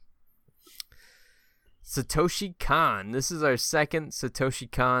Satoshi Kon. This is our second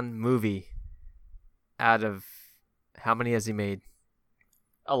Satoshi Kon movie. Out of how many has he made?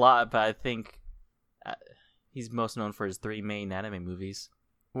 A lot, but I think he's most known for his 3 main anime movies.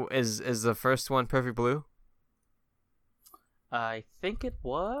 Is the first one Perfect Blue? I think it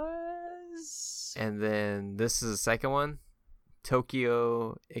was. And then this is the second one,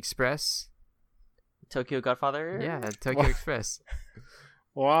 Tokyo Express. Tokyo Godfather? Yeah, Tokyo Express.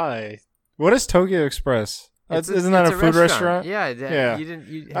 Why? What is Tokyo Express? Isn't that a food restaurant? Yeah. Yeah. You didn't.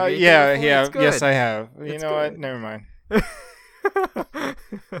 Yeah. Yes, I have. You know what? Never mind.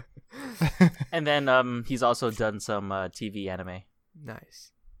 And then he's also done some TV anime.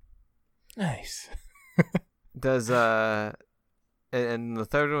 Nice. Does and the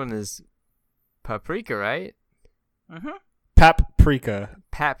third one is Paprika, right? Mm-hmm. Paprika.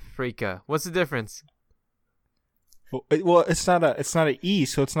 What's the difference? Well, it's not a E,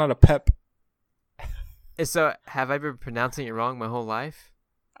 so it's not a pep. So, have I been pronouncing it wrong my whole life?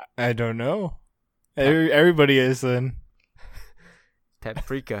 I don't know. Everybody is then.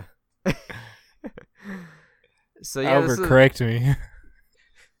 Paprika. So yeah, Albert, correct me.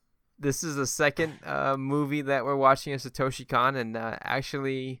 This is the second movie that we're watching of Satoshi Kon, and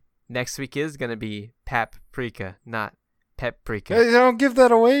actually next week is gonna be Paprika, not Paprika. Hey, don't give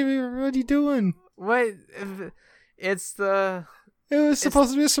that away. What are you doing? What? It was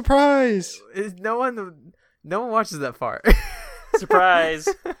supposed to be a surprise. No one watches that far. Surprise.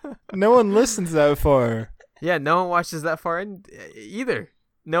 No one listens that far. Yeah, no one watches that far either.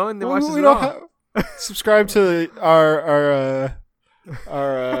 No one watches it all. Subscribe to our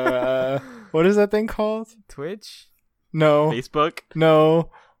what is that thing called? Twitch? No. Facebook?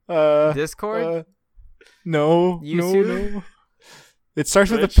 No. Discord? No. YouTube? No. It starts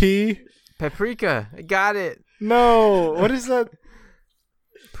Twitch? with a P. Paprika. I got it. No. What is that?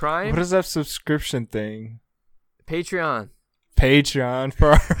 Prime? What is that subscription thing? Patreon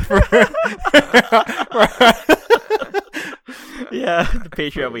for Yeah, the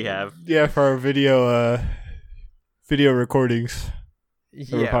Patreon we have. Yeah, for our video recordings.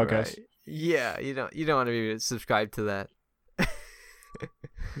 Yeah, podcast. right. Yeah, you don't want to be subscribed to that.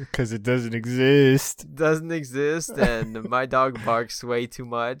 Because it doesn't exist. Doesn't exist, and my dog barks way too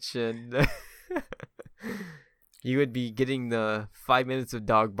much, and you would be getting the 5 minutes of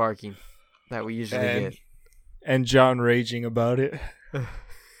dog barking that we usually get. And John raging about it.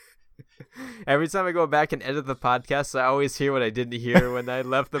 Every time I go back and edit the podcast, I always hear what I didn't hear when I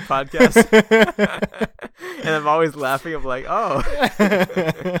left the podcast. And I'm always laughing. I'm like, oh.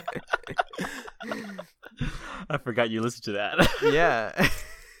 I forgot you listened to that. Yeah.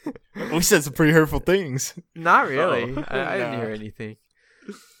 We said some pretty hurtful things. Not really. Oh. I didn't hear anything.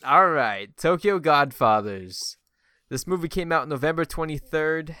 All right. Tokyo Godfathers. This movie came out November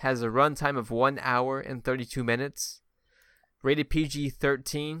 23rd, has a runtime of 1 hour and 32 minutes. Rated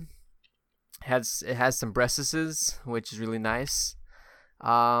PG-13. It has some breastises, which is really nice.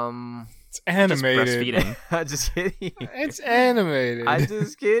 It's animated. Just breastfeeding. I'm just kidding. It's animated. I'm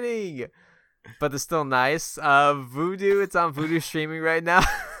just kidding. But it's still nice. Vudu, it's on Vudu streaming right now.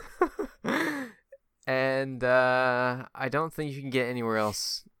 And I don't think you can get anywhere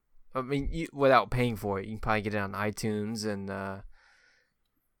else. I mean, without paying for it. You can probably get it on iTunes and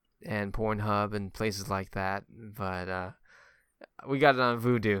Pornhub and places like that. But we got it on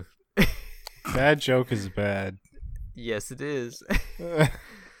Vudu. That joke is bad. Yes, it is.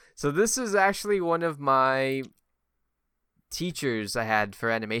 So this is actually one of my teachers I had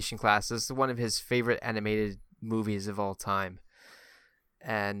for animation class. This is one of his favorite animated movies of all time.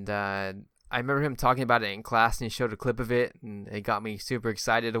 And I remember him talking about it in class, and he showed a clip of it, and it got me super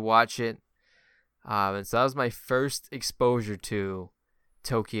excited to watch it. And so that was my first exposure to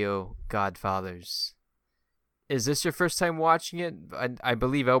Tokyo Godfathers. Is this your first time watching it? I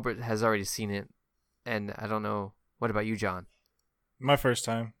believe Albert has already seen it, and I don't know. What about you, John? My first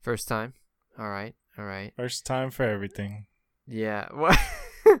time. First time? All right. First time for everything. Yeah. What?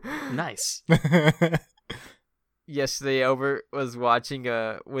 Nice. Yesterday, Albert was watching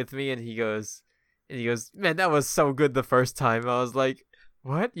with me, and he goes, man, that was so good the first time. I was like,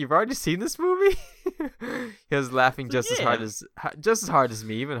 what? You've already seen this movie? He was laughing just as hard as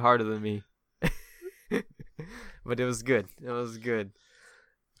me, even harder than me. But it was good. What was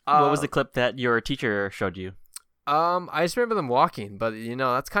the clip that your teacher showed you? I just remember them walking, but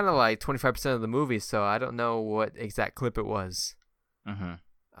that's kind of like 25% of the movie, so I don't know what exact clip it was. Mm-hmm.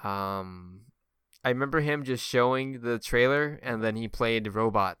 I remember him just showing the trailer, and then he played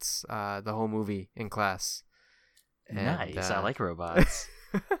robots the whole movie in class. And, nice. I like robots.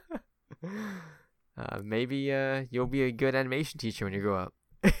 Maybe you'll be a good animation teacher when you grow up.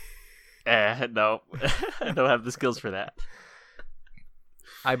 No. I don't have the skills for that.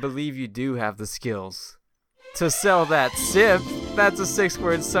 I believe you do have the skills to sell that sip. That's a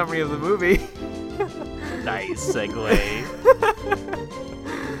 6-word summary of the movie. Nice segue.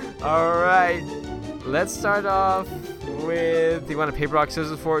 All right. Let's start off with... Do you want a paper, rock,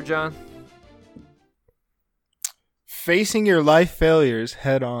 scissors for it, John? Facing your life failures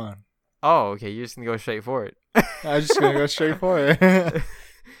head on. Oh, okay. You're just going to go straight for it. I'm just going to go straight for it.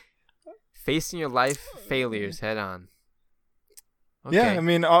 Facing your life failures head on. Okay. Yeah, I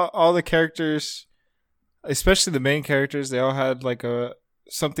mean, all the characters, especially the main characters, they all had like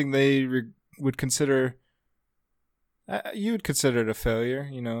something they would consider... you would consider it a failure,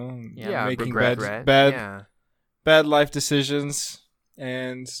 you know? Yeah, making regret. bad life decisions.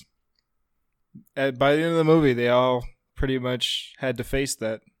 And by the end of the movie, they all pretty much had to face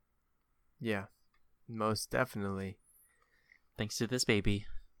that. Yeah, most definitely. Thanks to this baby.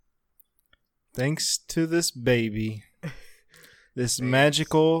 Thanks to this baby. This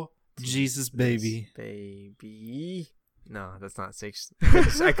magical Jesus baby. Baby. No, that's not 6.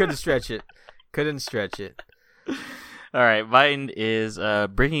 I couldn't stretch it. All right, mine is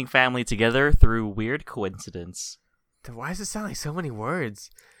bringing family together through weird coincidence. Why does it sound like so many words?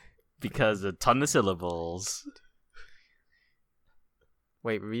 Because a ton of syllables.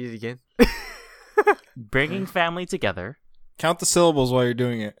 Wait, read it again. Bringing family together. Count the syllables while you're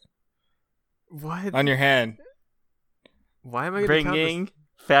doing it. What? On your hand. Why am I bringing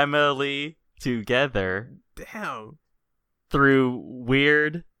family together? Damn. Through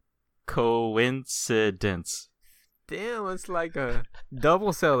weird coincidence. Damn, it's like a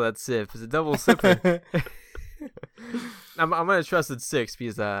double sell that sip. It's a double sipper. I'm gonna trust it's 6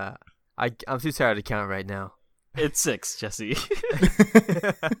 because I'm too tired to count right now. It's 6, Jesse.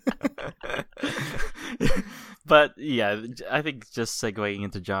 But yeah, I think just segueing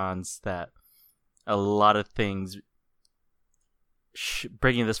into John's, that a lot of things,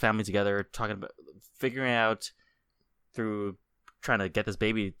 bringing this family together, talking about figuring out through trying to get this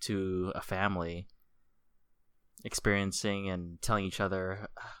baby to a family, experiencing and telling each other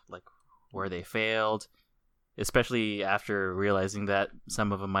like where they failed, especially after realizing that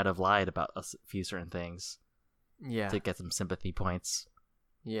some of them might have lied about a few certain things. Yeah. To get some sympathy points.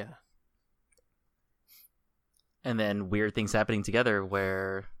 Yeah. And then weird things happening together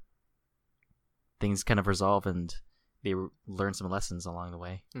where things kind of resolve and they learn some lessons along the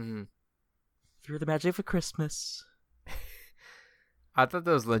way. Mm-hmm. Through the magic of Christmas. I thought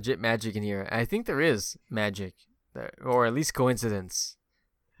there was legit magic in here. I think there is magic. Or at least coincidence.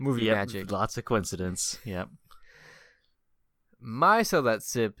 Movie magic. Lots of coincidence. Yep. My sell that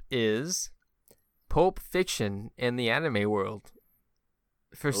sip is Pulp Fiction in the anime world.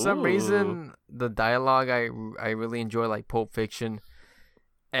 For some reason, the dialogue I really enjoy, like Pulp Fiction,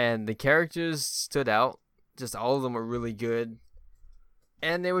 and the characters stood out. Just all of them were really good,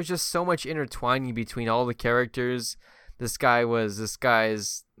 and there was just so much intertwining between all the characters. This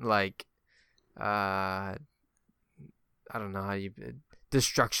guy's like, I don't know how you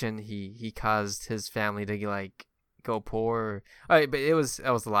destruction. He caused his family to like go poor. But that was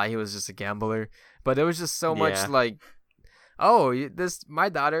a lie. He was just a gambler. But it was just so much like, oh, my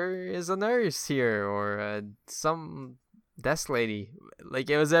daughter is a nurse here, or some desk lady. Like,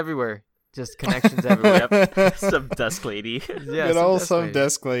 it was everywhere. Just connections everywhere. Yep. Some desk lady. Yeah, some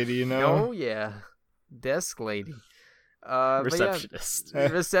desk lady, you know? Oh, yeah. Desk lady. Receptionist.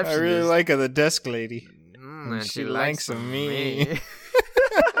 Receptionist. I really like her, the desk lady. And she likes me.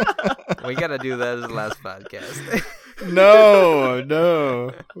 We gotta do that as the last podcast.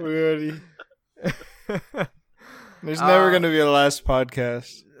 No. We already... There's never going to be a last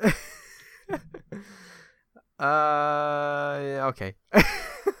podcast. Okay.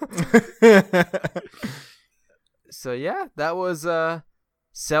 So yeah, that was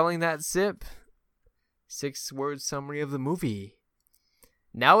selling that sip. 6-word summary of the movie.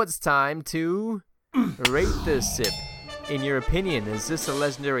 Now it's time to rate this sip. In your opinion, is this a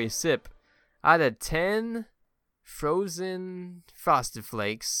legendary sip? Out of 10 frozen Frosted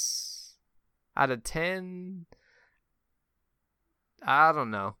Flakes, out of 10, I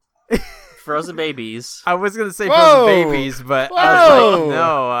don't know. Frozen babies. I was gonna say Whoa! frozen babies, but Whoa! I was like,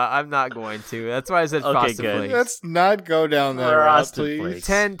 no, I'm not going to. That's why I said Frosted good. Flakes. Let's not go down that route, Frosted please.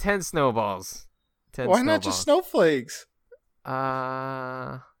 Flakes. 10 snowballs. 10 Why snowballs. not just snowflakes?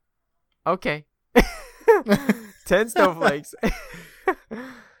 Okay. 10 snowflakes.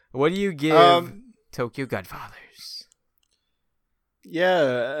 What do you give Tokyo Godfathers?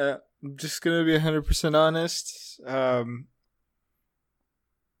 Yeah, I'm just gonna be 100% honest.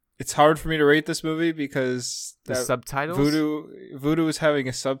 it's hard for me to rate this movie because The subtitles? Voodoo was having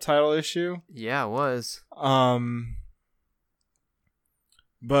a subtitle issue. Yeah, it was.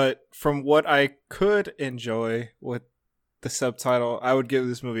 But from what I could enjoy with the subtitle, I would give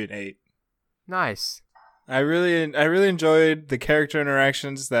this movie an 8. Nice. I really enjoyed the character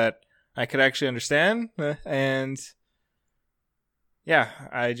interactions that I could actually understand, and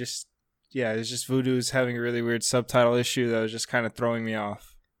it's just Voodoo's having a really weird subtitle issue that was just kind of throwing me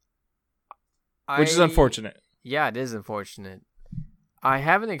off, which is unfortunate. Yeah, it is unfortunate. I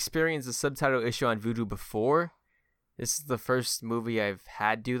haven't experienced a subtitle issue on Voodoo before. This is the first movie I've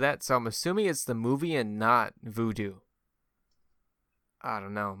had do that, so I'm assuming it's the movie and not Voodoo. I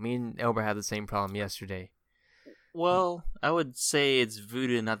don't know. Me and Elber had the same problem yesterday. Well, I would say it's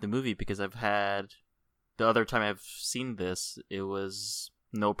Voodoo and not the movie because the other time I've seen this, it was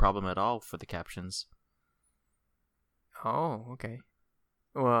no problem at all for the captions. Oh, okay.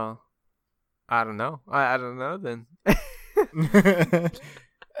 Well, I don't know. I don't know then.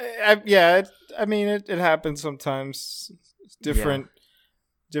 It happens sometimes. Different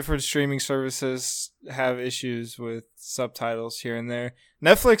streaming services have issues with subtitles here and there.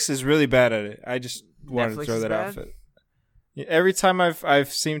 Netflix is really bad at it. I just wanted to throw that out. Every time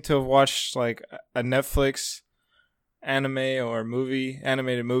I've seemed to have watched like a Netflix anime or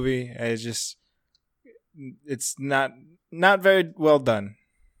animated movie, it's not very well done.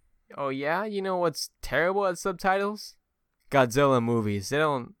 Oh yeah, you know what's terrible at subtitles? Godzilla movies.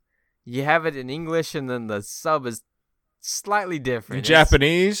 You have it in English and then the sub is slightly different. In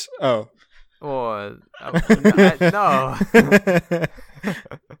Japanese? Oh. Or no.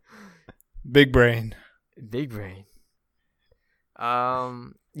 Big brain. Big brain.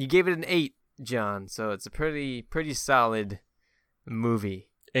 You gave it an 8, John, so it's a pretty solid movie.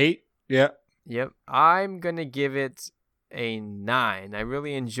 8? Yeah. Yep. I'm gonna give it a 9. I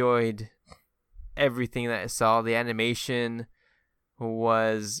really enjoyed everything that I saw. The animation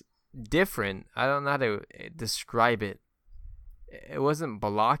was different. I don't know how to describe it. It wasn't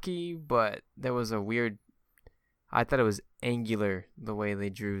blocky, but there was a weird... I thought it was angular, the way they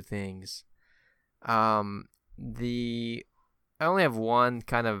drew things. I only have one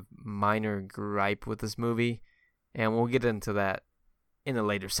kind of minor gripe with this movie, and we'll get into that in a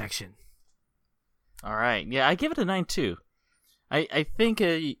later section. All right. Yeah, I give it a 9 too. I think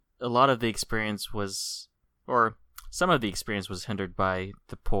a lot of the experience was, or some of the experience was hindered by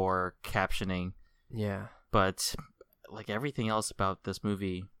the poor captioning. Yeah. But like everything else about this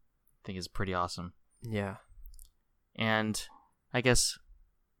movie, I think is pretty awesome. Yeah. And I guess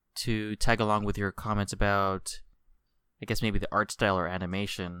to tag along with your comments about, I guess maybe the art style or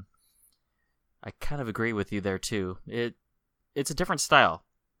animation, I kind of agree with you there too. It's a different style.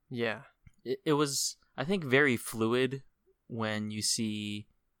 Yeah. It was, I think, very fluid when you see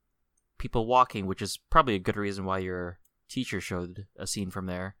people walking, which is probably a good reason why your teacher showed a scene from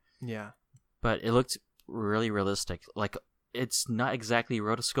there. Yeah. But it looked really realistic. Like, it's not exactly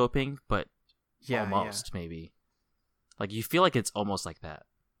rotoscoping, but almost, maybe. Like, you feel like it's almost like that.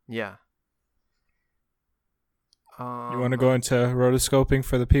 Yeah. You want to go into rotoscoping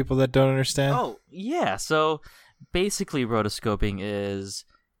for the people that don't understand? Oh, yeah. So, basically, rotoscoping is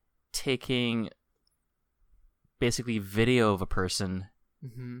taking basically video of a person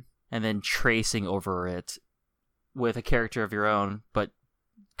and then tracing over it with a character of your own, but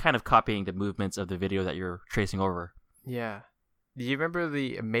kind of copying the movements of the video that you're tracing over. Yeah. Do you remember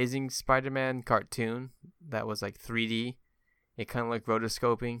the Amazing Spider-Man cartoon that was like 3D? It kind of looked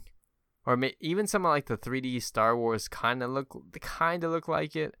rotoscoping. Or even some of like the 3D Star Wars kind of look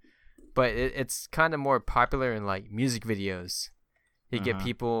like it, but it's kind of more popular in like music videos. You get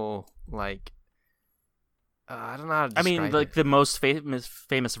people like I don't know how to describe it. Like the most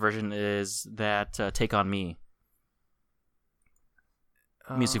famous version is that "Take on Me"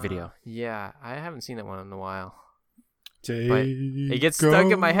 music video. Yeah, I haven't seen that one in a while. But it gets stuck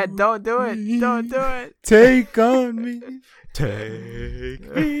in my head. Don't do it. Don't do it. Take on me. Take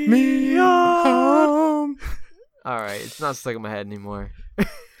me home. All right, it's not stuck in my head anymore.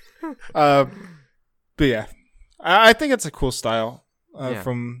 But yeah, I think it's a cool style.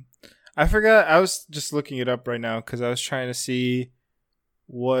 I forgot. I was just looking it up right now because I was trying to see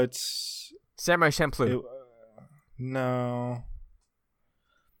what's Samurai Champloo. No,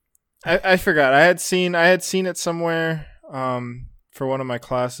 I forgot. I had seen it somewhere for one of my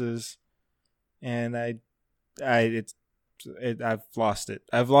classes, and I've lost it.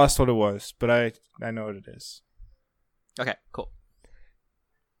 I've lost what it was, but I know what it is. Okay, cool.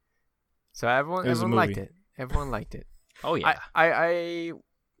 So everyone liked it. Everyone liked it. Oh yeah. I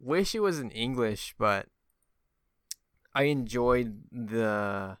wish it was in English, but I enjoyed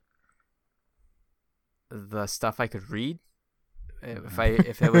the the stuff I could read.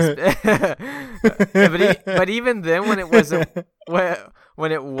 If it was, but even then, when it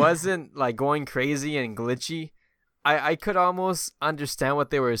wasn't like going crazy and glitchy, I could almost understand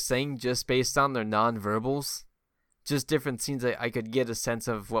what they were saying just based on their nonverbals, just different scenes. I could get a sense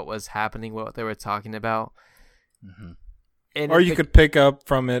of what was happening, what they were talking about, or you could pick up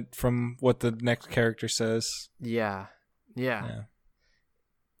from what the next character says. Yeah.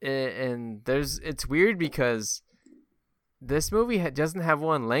 And it's weird because this movie doesn't have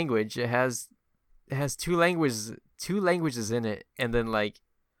one language. It has two languages in it, and then like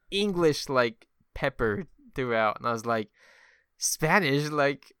English like peppered throughout. And I was like, Spanish,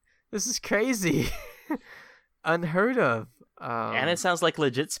 like this is crazy, unheard of. And it sounds like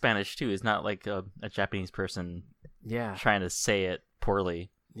legit Spanish too. It's not like a Japanese person, trying to say it poorly.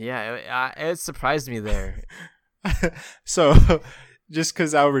 Yeah, it surprised me there. So, just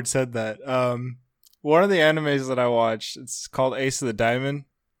because Albert said that, one of the animes that I watched, it's called Ace of the Diamond.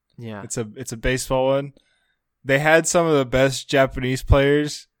 Yeah. It's a baseball one. They had some of the best Japanese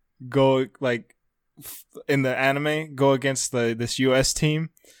players go like in the anime go against this US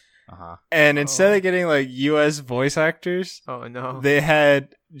team. And instead of getting like US voice actors, they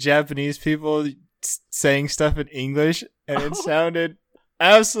had Japanese people saying stuff in English, and it sounded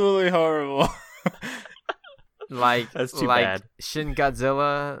absolutely horrible. That's too bad. Shin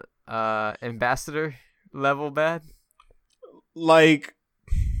Godzilla ambassador level bad, like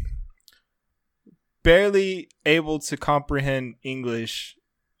barely able to comprehend English.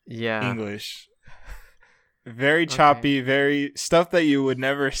 Very choppy, very stuff that you would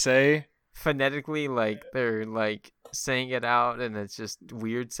never say phonetically, like they're like saying it out and it's just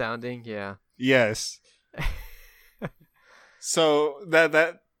weird sounding. Yes. So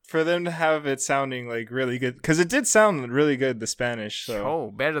that for them to have it sounding like really good, because it did sound really good, the Spanish.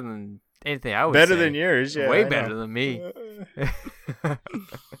 So better than anything I would better say. Than yours, yeah, way better than me.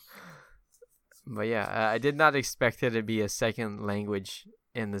 But I did not expect it to be a second language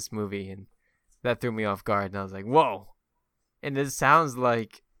in this movie, and that threw me off guard. And I was like, "Whoa!" And it sounds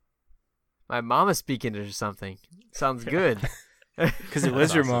like my mom is speaking it or something. Sounds good. Because it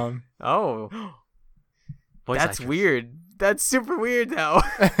was your mom. Oh, Voice that's actress. weird. That's super weird now.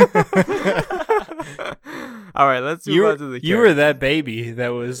 All right, let's move on to the characters. You were that baby that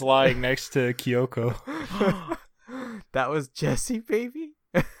was lying next to Kyoko. That was Jessie, baby?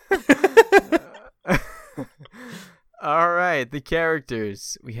 All right, the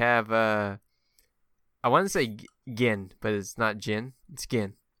characters. We have, I want to say Gin, but it's not Jin. It's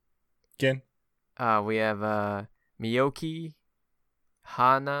Gin. Gin. We have Miyoki,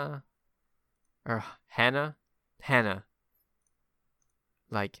 Hannah.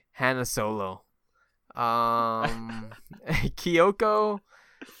 Like Hannah Solo. Kyoko.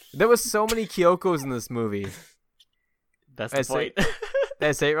 There was so many Kyokos in this movie. That's the point. Did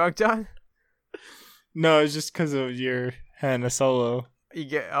I say it wrong, John? No, it's just because of your Hannah Solo. You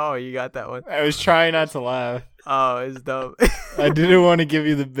got that one. I was trying not to laugh. Oh, it's dumb. I didn't want to give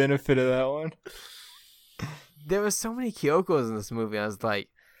you the benefit of that one. There was so many Kyokos in this movie. I was like,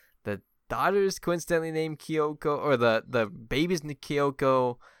 the daughter's coincidentally named Kyoko, or the baby's named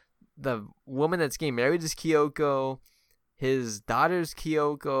Kyoko. The woman that's getting married is Kyoko. His daughter's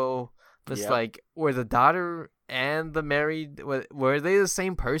Kyoko. It's like, were the daughter and the married, were they the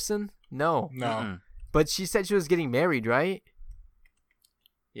same person? No. Mm-hmm. But she said she was getting married, right?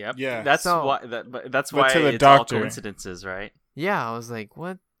 Yep. Yeah. That's why to the it's doctor. all coincidences, right? Yeah, I was like,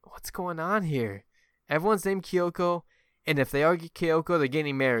 what's going on here? Everyone's named Kyoko, and if they are Kyoko, they're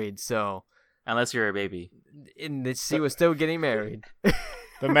getting married, so... Unless you're a baby. And she was still getting married.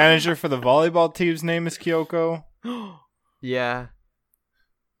 The manager for the volleyball team's name is Kyoko. Yeah.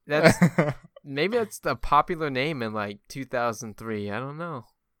 Maybe that's the popular name in like 2003. I don't know.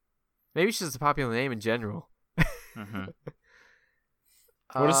 Maybe it's just a popular name in general. Mm-hmm.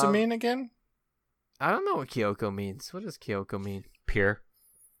 What does it mean again? I don't know what Kyoko means. What does Kyoko mean? Pure.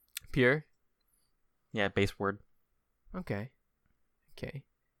 Pure? Yeah, base word. Okay.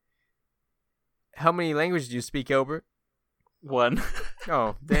 How many languages do you speak, Albert? 1.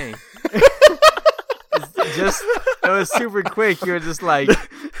 Oh, dang. It was super quick. You were just like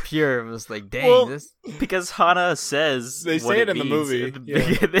pure. I was like, dang, this. Because Hana says they say it in the movie at the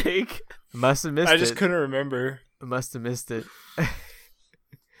beginning. Must have missed it. I just couldn't remember. Must have missed it.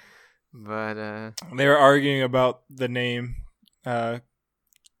 But they were arguing about the name.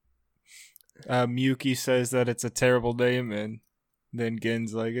 Miyuki says that it's a terrible name, and then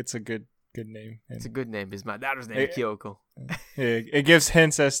Gen's like, it's a good name. And it's a good name. It's my daughter's name, Kyoko. It gives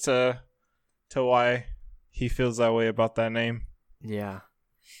hints as to why he feels that way about that name. Yeah.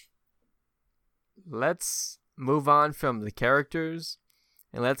 let's move on from the characters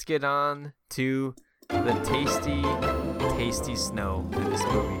and let's get on to the tasty snow in this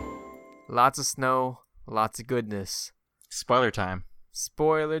movie. Lots of snow, lots of goodness. Spoiler time.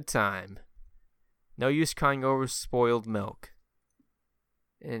 No use crying over spoiled milk.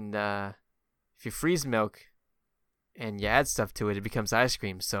 And if you freeze milk and you add stuff to it, it becomes ice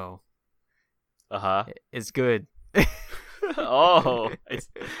cream. So, it's good. Oh,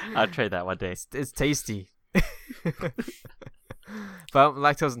 I'll try that one day. It's tasty. But I'm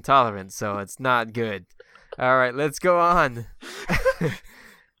lactose intolerant, so it's not good. All right, let's go on.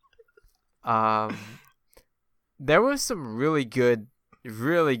 There was some really good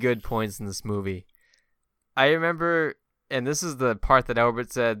points in this movie. I remember, and this is the part that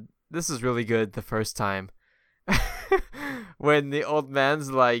Albert said, this is really good the first time. When the old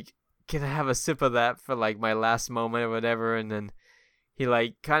man's like, can I have a sip of that for like my last moment or whatever? And then he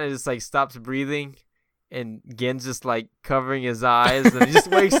like kind of just like stops breathing and Gen's just like covering his eyes and he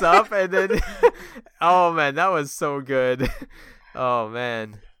just wakes up and then, oh man, that was so good. Oh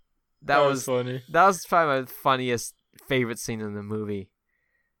man. That was funny. That was probably my funniest favorite scene in the movie.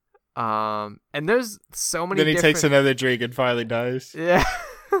 And there's so many. Then he takes another drink and finally dies. Yeah.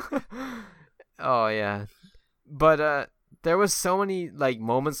 Oh yeah, but there was so many like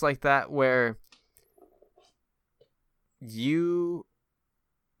moments like that where you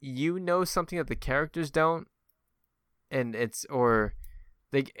know something that the characters don't, and it's or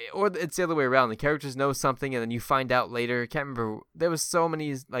it's the other way around. The characters know something and then you find out later. I can't remember. There was so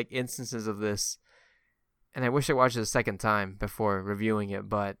many like instances of this, and I wish I watched it a second time before reviewing it.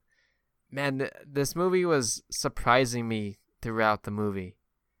 But man, this movie was surprising me throughout the movie.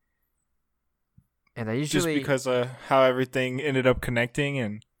 And I usually just because of how everything ended up connecting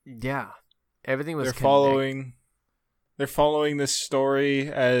and yeah, everything was. They're following this story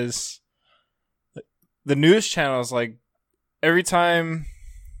as the news channels. Like every time,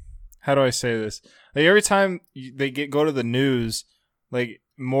 how do I say this? Like every time they go to the news, like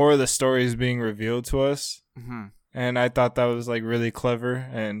more of the story is being revealed to us. Mm-hmm. And I thought that was like really clever,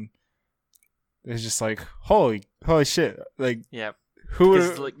 and it's just like holy shit! Like yeah. Who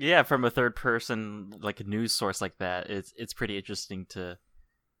would like, from a third person, like a news source like that, it's pretty interesting to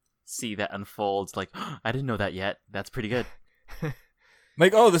see that unfolds. Like, oh, I didn't know that yet. That's pretty good.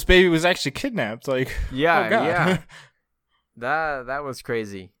 Like, oh, this baby was actually kidnapped. Like, yeah, oh God. Yeah. That was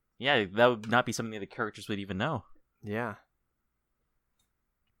crazy. Yeah, that would not be something that the characters would even know. Yeah.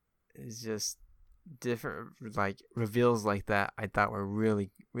 It's just different, like reveals like that. I thought were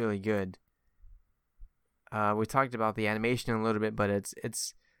really, really good. We talked about the animation a little bit, but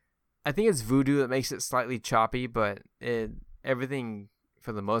it's I think it's voodoo that makes it slightly choppy, but everything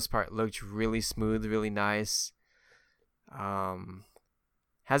for the most part looked really smooth, really nice.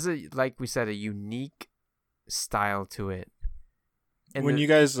 Has like we said, a unique style to it. And when you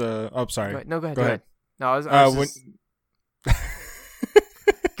guys, sorry. Go ahead. Go ahead. No, I was just...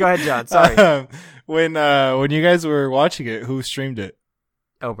 Go ahead, John. Sorry. When you guys were watching it, who streamed it?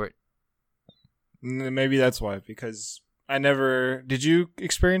 Albert. Maybe that's why, because I never... Did you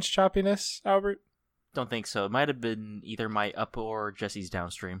experience choppiness, Albert? Don't think so. It might have been either my up or Jesse's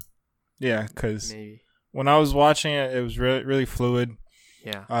downstream. Yeah, because when I was watching it, it was really, really fluid.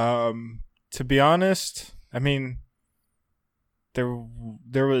 Yeah. To be honest, I mean, there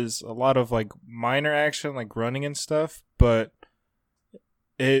was a lot of like minor action, like running and stuff, but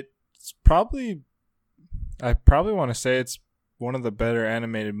it's probably... I probably want to say it's one of the better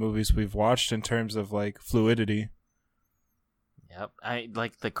animated movies we've watched in terms of like fluidity. Yep, I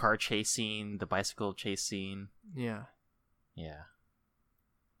like the car chase scene, the bicycle chase scene. Yeah.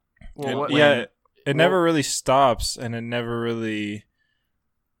 Well, it never really stops, and it never really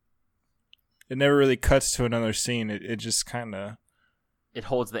cuts to another scene. It just kind of it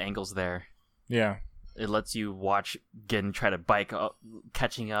holds the angles there. Yeah, it lets you watch Gen try to bike up,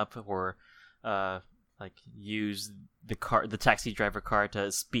 catching up, or like use the taxi driver car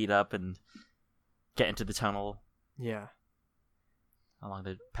to speed up and get into the tunnel. Yeah. Along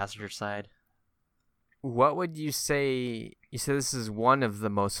the passenger side. What would you say? You said this is one of the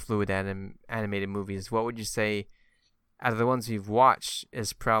most fluid animated movies. What would you say, out of the ones you've watched,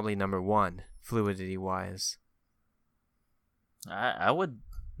 is probably number one, fluidity-wise? I would,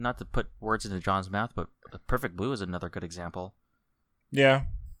 not to put words into John's mouth, but Perfect Blue is another good example. Yeah.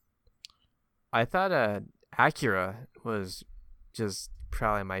 I thought Acura was just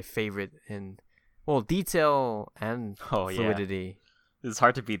probably my favorite in, well, detail and fluidity. Yeah. It's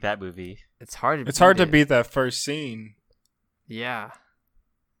hard to beat that movie. It's hard to beat that first scene. Yeah.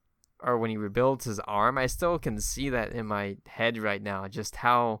 Or when he rebuilds his arm, I still can see that in my head right now. Just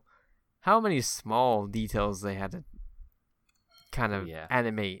how how many small details they had to kind of Yeah.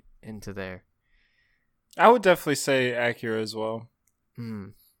 animate into there. I would definitely say Acura as well.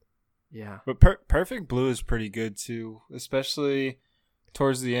 Yeah. But Perfect Blue is pretty good too, especially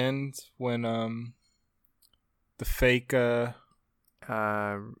towards the end when the fake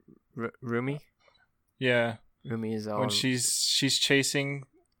Rumi. Yeah, Rumi is all when she's chasing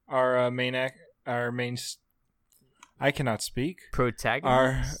our main I cannot speak.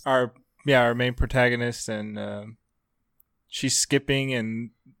 protagonist. Our main protagonist, and she's skipping,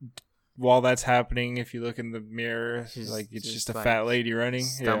 and while that's happening, if you look in the mirror, it's just a fat lady running,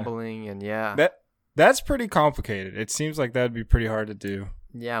 stumbling, and that's pretty complicated. It seems like that'd be pretty hard to do.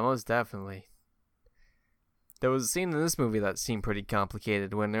 Yeah, most definitely. There was a scene in this movie that seemed pretty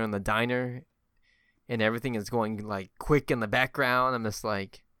complicated when they're in the diner and everything is going like quick in the background. I'm just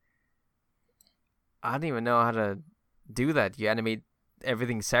like, I don't even know how to do that. You animate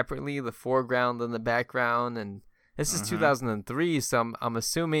everything separately, the foreground and the background, and this is 2003, so I'm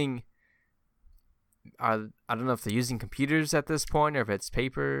assuming I don't know if they're using computers at this point or if it's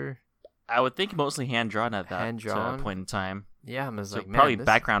paper. I would think mostly hand drawn at that point in time. Yeah, I'm just so like, man, probably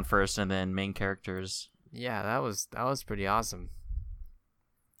background first and then main characters. Yeah, that was pretty awesome.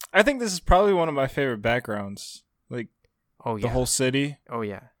 I think this is probably one of my favorite backgrounds. Like, the whole city. Oh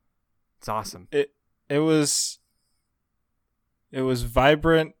yeah, it's awesome. It was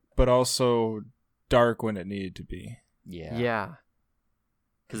vibrant, but also dark when it needed to be. Yeah. Yeah.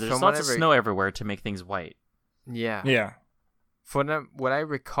 Because there's lots of snow everywhere to make things white. Yeah. Yeah. From what I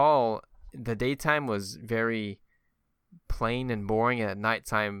recall, the daytime was very plain and boring, and at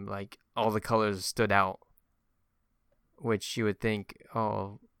nighttime, like, all the colors stood out. Which you would think,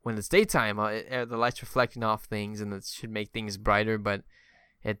 oh, when it's daytime, the light's reflecting off things, and it should make things brighter, but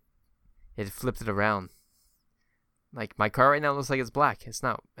it flipped it around. Like, my car right now looks like it's black. It's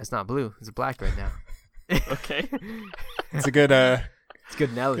not blue. It's black right now. Okay. It's a good it's a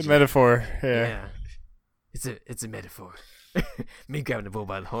good analogy. Good metaphor. Yeah. It's a metaphor. Me grabbing the bull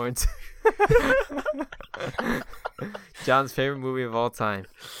by the horns. John's favorite movie of all time.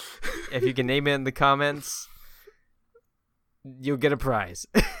 If you can name it in the comments, you'll get a prize.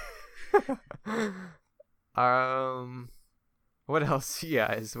 What else, you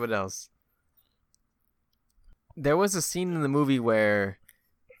guys? What else? There was a scene in the movie where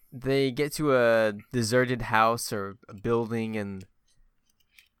they get to a deserted house or a building, and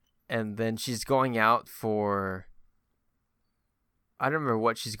then she's going out for, I don't remember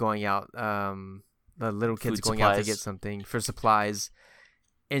what she's going out. The little kid's Food going out to supplies. get something for supplies,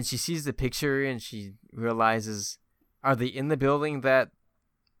 and she sees the picture and she realizes, are they in the building that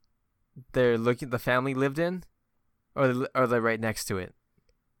the family lived in, or are they right next to it?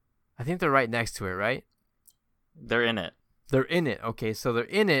 I think they're right next to it, right? They're in it. They're in it. Okay, so they're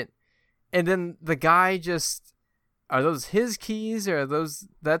in it, and then the guy just, are those his keys, or are those?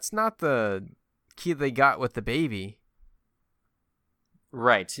 That's not the key they got with the baby.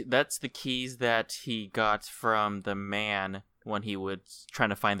 Right. That's the keys that he got from the man when he was trying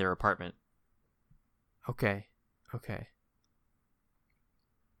to find their apartment. Okay.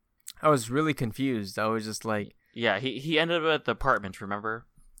 I was really confused. I was just like, Yeah, he ended up at the apartment, remember?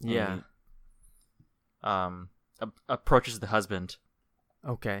 yeah. And, approaches the husband.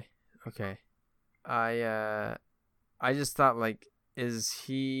 Okay. I just thought, like, did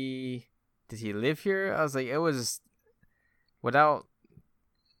he live here? I was like, it was without.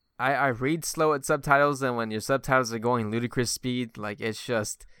 I read slow at subtitles, and when your subtitles are going ludicrous speed, like, it's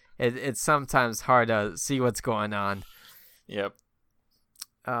just it's sometimes hard to see what's going on. Yep.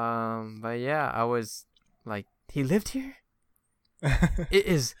 But yeah, I was like, he lived here?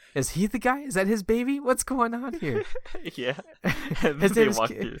 Is he the guy? Is that his baby? What's going on here? Yeah. And then they walk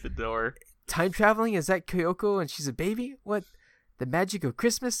through the door. Time traveling? Is that Kyoko and she's a baby? What? The magic of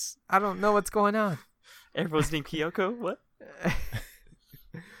Christmas? I don't know what's going on. Everyone's named Kyoko? What?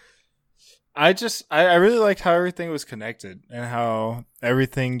 I really liked how everything was connected and how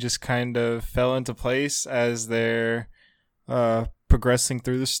everything just kind of fell into place as they're progressing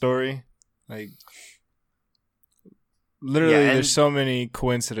through the story. Like, literally, there's so many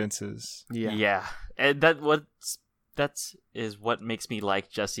coincidences. Yeah. And that is what makes me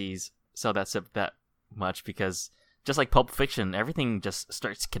like Jesse's So That's It that much, because just like Pulp Fiction, everything just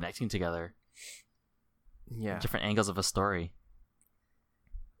starts connecting together. Yeah. Different angles of a story.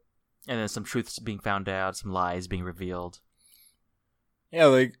 And then some truths being found out, some lies being revealed. Yeah,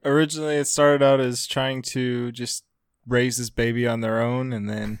 like, originally it started out as trying to just raise this baby on their own, and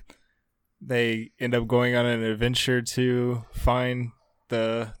then they end up going on an adventure to find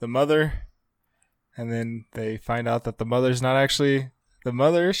the mother, and then they find out that the mother's not actually the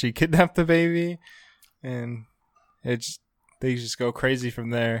mother. She kidnapped the baby, and they just go crazy from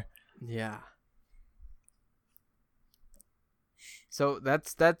there. Yeah. So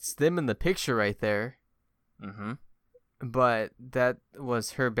that's them in the picture right there. Mm-hmm. But that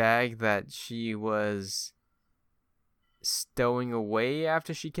was her bag that she was stowing away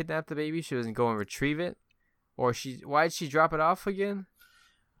after she kidnapped the baby. She wasn't going to retrieve it, or why did she drop it off again?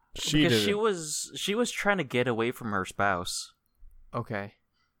 Because she was trying to get away from her spouse. Okay.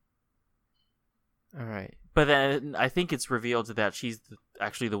 All right. But then I think it's revealed that she's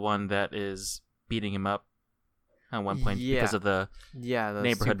actually the one that is beating him up at one point because of the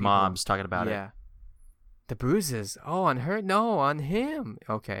neighborhood moms talking about it. Yeah. The bruises. Oh, on her? No, on him.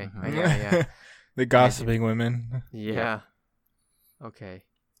 Okay. Mm-hmm. Yeah. The gossiping women. Yeah. Okay.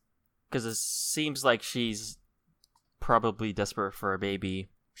 Because it seems like she's probably desperate for a baby.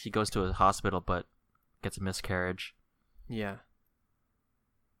 She goes to a hospital, but gets a miscarriage. Yeah.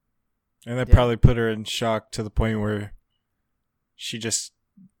 And that probably put her in shock to the point where she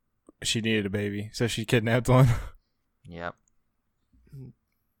needed a baby, so she kidnapped one. Yep.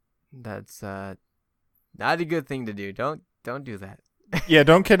 That's not a good thing to do. Don't do that. Yeah,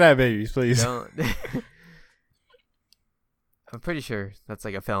 don't kidnap babies, please. Don't. I'm pretty sure that's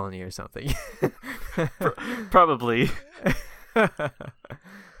like a felony or something. Probably.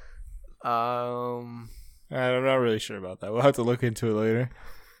 I'm not really sure about that. We'll have to look into it later.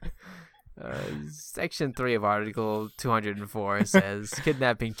 Section 3 of Article 204 says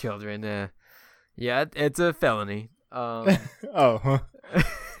kidnapping children. Yeah, it's a felony. Oh. Huh.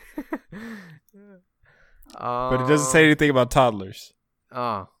 But it doesn't say anything about toddlers.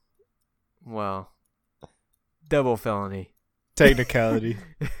 Oh. Well. Double felony. Technicality.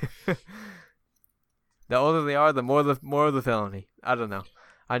 The older they are, the more the felony. I don't know.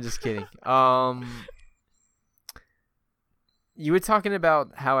 I'm just kidding. You were talking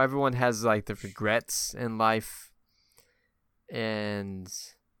about how everyone has like the regrets in life, and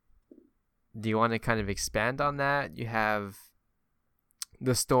do you want to kind of expand on that? You have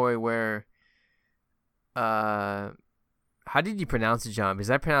the story where, how did you pronounce it, John?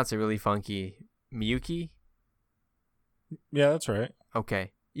 Because I pronounce it really funky. Miyuki? Yeah, that's right.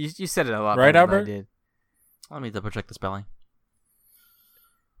 Okay, you said it a lot right, better Albert? than I did. Let me double check the spelling.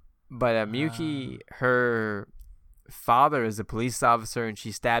 But Miyuki, her father is a police officer, and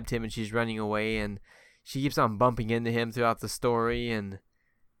she stabbed him, and she's running away, and she keeps on bumping into him throughout the story, and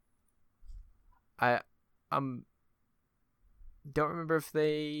I don't remember if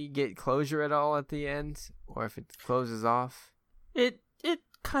they get closure at all at the end, or if it closes off. It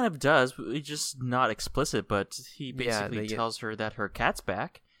kind of does. It's just not explicit, but he basically Yeah, tells her that her cat's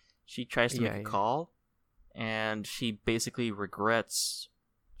back. She tries to make a call, and she basically regrets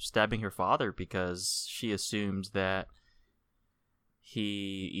stabbing her father because she assumes that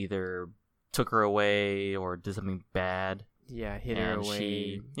he either took her away or did something bad. Yeah, hid her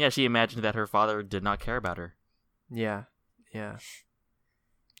away. She imagined that her father did not care about her. Yeah. I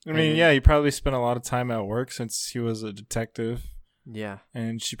mean, he probably spent a lot of time at work since he was a detective. Yeah.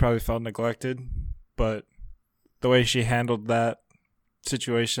 And she probably felt neglected, but the way she handled that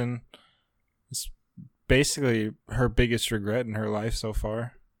situation is basically her biggest regret in her life so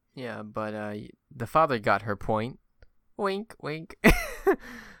far. Yeah, but the father got her point. Wink, wink.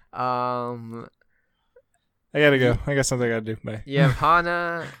 I gotta go. I got something I gotta do. Bye. You have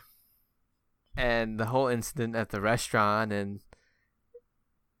Hana and the whole incident at the restaurant, and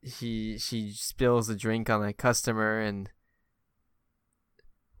she spills a drink on a customer, and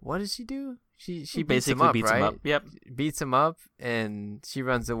what does she do? She beats him up, right? Him up. Yep. Beats him up, and she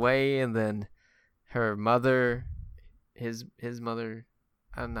runs away, and then her mother, his mother,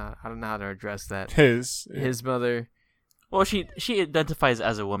 I don't know how to address that. His mother. Well, she identifies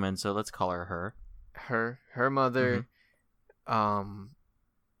as a woman, so let's call her her. Her mother, and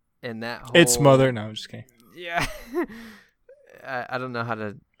that whole... Its mother. No, I'm just kidding. Yeah. I don't know how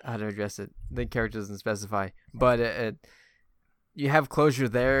to address it. The character doesn't specify, but you have closure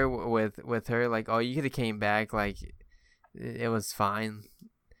there with her. Like, oh, you could have came back. Like, it was fine.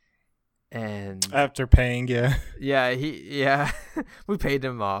 And after paying, we paid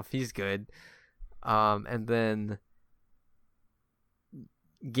him off. He's good. And then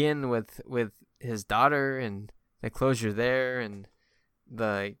again with his daughter and the closure there, and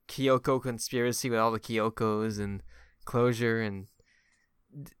the Kyoko conspiracy with all the Kyokos and closure, and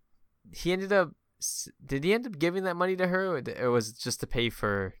did he end up giving that money to her, or was it just to pay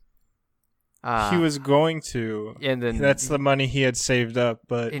for? He was going to, and then that's the money he had saved up,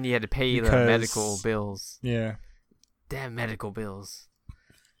 and he had to pay the medical bills. Yeah, damn medical bills.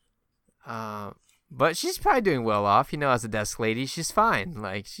 But she's probably doing well off, as a desk lady. She's fine.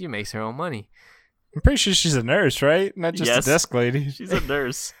 Like, she makes her own money. I'm pretty sure she's a nurse, right? Not just a desk lady. She's a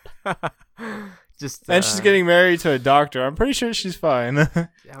nurse. And she's getting married to a doctor. I'm pretty sure she's fine.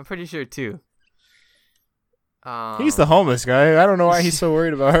 I'm pretty sure too. He's the homeless guy. I don't know why he's so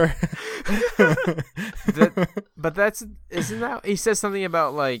worried about her. Isn't that he says something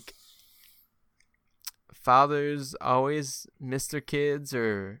about like fathers always miss their kids,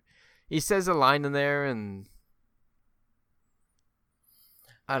 or he says a line in there, and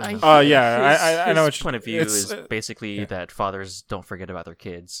I don't know. Oh yeah, I know. His point of view is basically that fathers don't forget about their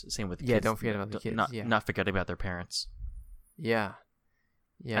kids. Same with kids. Don't forget about the kids. Not forgetting about their parents. Yeah.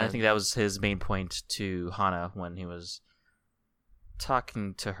 Yeah, and I think that was his main point to Hana when he was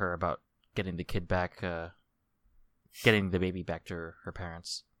talking to her about getting the kid back, getting the baby back to her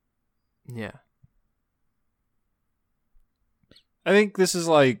parents. Yeah. I think this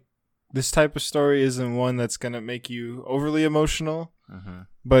type of story isn't one that's going to make you overly emotional,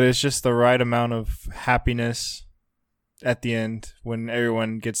 but it's just the right amount of happiness at the end when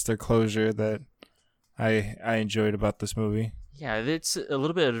everyone gets their closure that I enjoyed about this movie. Yeah, it's a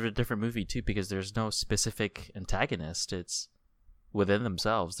little bit of a different movie, too, because there's no specific antagonist. It's within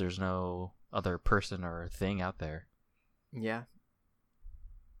themselves. There's no other person or thing out there. Yeah.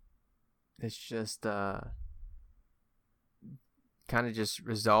 It's just kind of just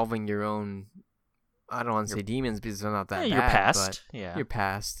resolving your own, I don't want to say demons because they're not that bad. Your past. But your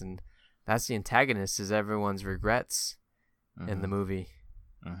past. And that's the antagonist, is everyone's regrets in the movie.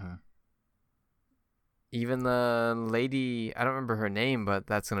 Mm-hmm. Even the lady, I don't remember her name, but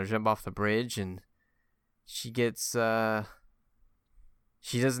that's going to jump off the bridge, and she gets,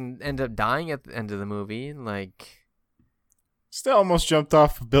 she doesn't end up dying at the end of the movie. Like, still almost jumped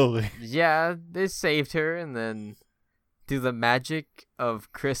off a building. Yeah, they saved her, and then through the magic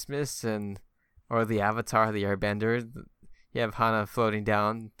of Christmas or the Avatar, the Airbender, you have Hana floating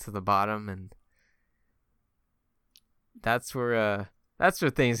down to the bottom, and that's where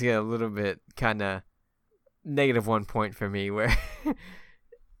things get a little bit kind of -1 point for me, where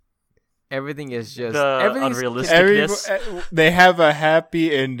everything is just unrealisticness. They have a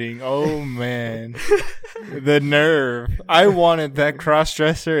happy ending. Oh man, the nerve! I wanted that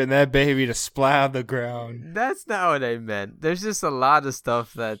cross-dresser and that baby to splat on the ground. That's not what I meant. There's just a lot of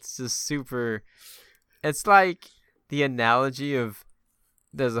stuff that's just super. It's like the analogy of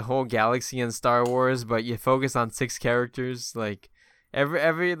there's a whole galaxy in Star Wars, but you focus on 6 characters. Like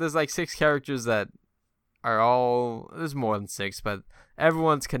there's like 6 characters that are all, there's more than 6, but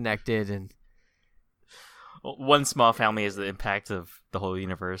everyone's connected, and one small family is the impact of the whole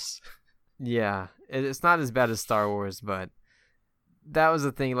universe. Yeah, it's not as bad as Star Wars, but that was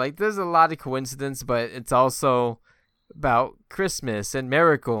the thing. Like, there's a lot of coincidence, but it's also about Christmas and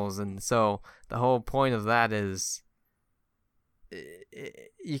miracles, and so the whole point of that is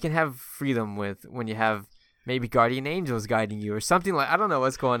you can have freedom when you have maybe guardian angels guiding you or something. Like, I don't know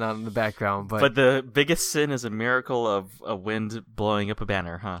what's going on in the background, but the biggest sin is a miracle of a wind blowing up a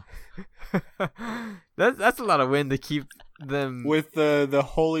banner, huh? That's a lot of wind to keep them with the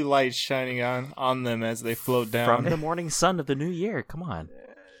holy light shining on them as they float down from the morning sun of the new year. Come on.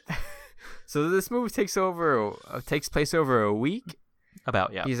 So this movie takes place over a week.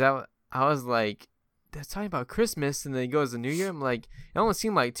 About, yeah. I was like, they're talking about Christmas, and then it goes to New Year. I'm like, it almost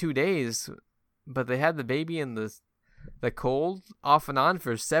seemed like 2 days. But they had the baby in the cold off and on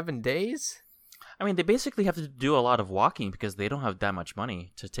for 7 days? I mean, they basically have to do a lot of walking because they don't have that much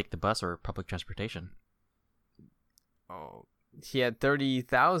money to take the bus or public transportation. Oh, he had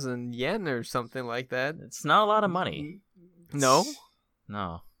 30,000 yen or something like that. It's not a lot of money. No?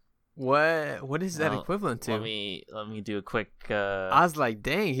 No. What is that equivalent to? Let me do a quick... I was like,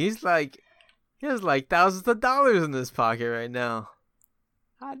 dang, he has like thousands of dollars in his pocket right now.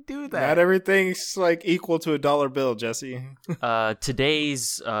 I'd do that. Not everything's like equal to a dollar bill, Jesse.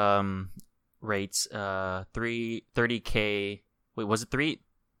 Today's rates 30K. Wait, was it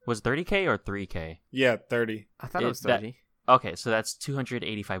 30K or 3K? Yeah, 30. I thought it was 30. Okay, so that's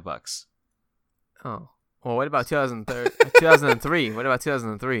 $285. Oh. Well, what about 2003? What about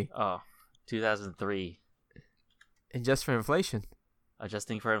 2003? Oh, 2003. And just for inflation.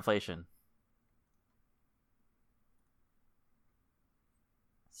 Adjusting for inflation.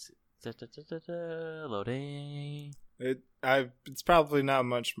 Loading. It's probably not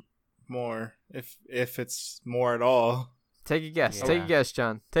much more, if it's more at all. Take a guess. Yeah. Take a guess,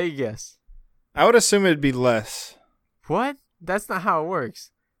 John. Take a guess. I would assume it'd be less. What? That's not how it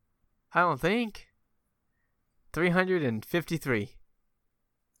works. I don't think. 353.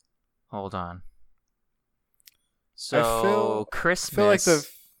 Hold on. So Christmas. I feel like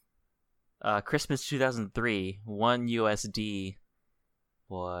Christmas 2003, 1 USD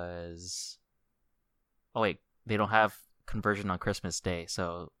was... Oh, wait. They don't have conversion on Christmas Day,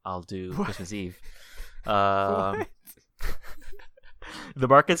 so I'll do Christmas Eve. What? The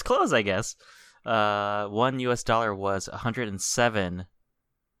market's closed, I guess. $1 was 107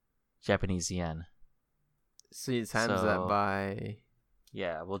 Japanese yen. So you times that by...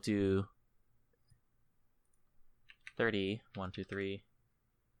 Yeah, we'll do 30, 1, 2, 3,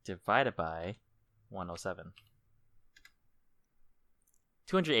 divided by 107.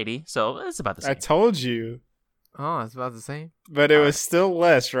 280, so it's about the same. I told you. Oh, it's about the same? But it was still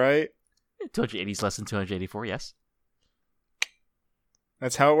less, right? 280 is less than 284, yes.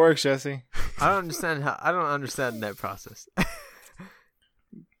 That's how it works, Jesse. I don't understand that process.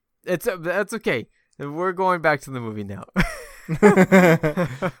 That's okay. We're going back to the movie now.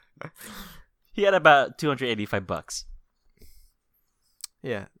 He had about $285.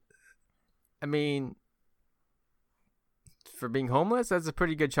 Yeah. I mean, for being homeless, that's a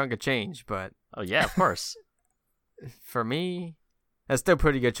pretty good chunk of change, but... Oh, yeah, of course. For me, that's still a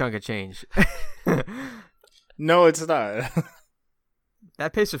pretty good chunk of change. No, it's not.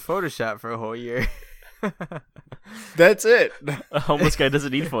 That pays for Photoshop for a whole year. That's it. A homeless guy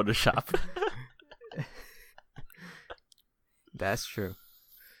doesn't need Photoshop. That's true.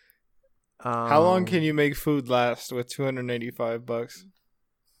 How long can you make food last with $285?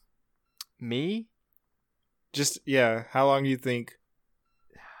 Me? Just, yeah. How long do you think?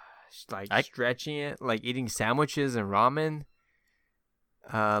 Like stretching it, like eating sandwiches and ramen.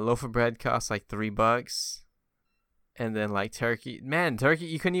 Loaf of bread costs like $3. And then like turkey. Man, turkey,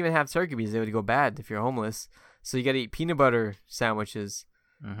 you couldn't even have turkey because it would go bad if you're homeless. So you got to eat peanut butter sandwiches.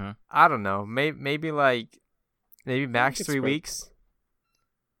 Mm-hmm. I don't know. Maybe max 3 weeks.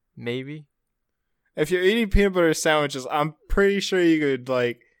 Maybe. If you're eating peanut butter sandwiches, I'm pretty sure you could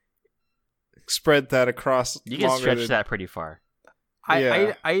like spread that across. You can stretch that pretty far.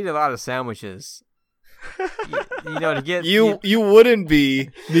 I eat a lot of sandwiches. you know, to get you wouldn't be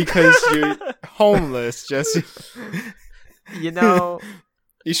because you're homeless, Jesse. You know,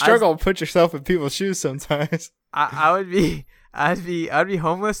 you struggle to put yourself in people's shoes sometimes. I'd be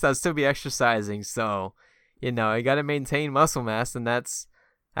homeless. I'd still be exercising. So, you know, you got to maintain muscle mass, and that's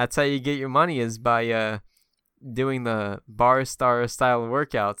how you get your money is by doing the bar star style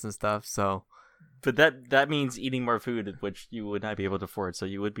workouts and stuff. So, but that means eating more food, which you would not be able to afford. So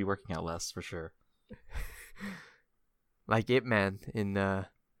you would be working out less for sure. Like Ip Man in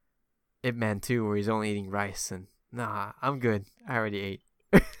Ip Man 2, where he's only eating rice, and nah, I'm good. I already ate.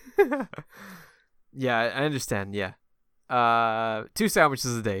 Yeah, I understand. Yeah, 2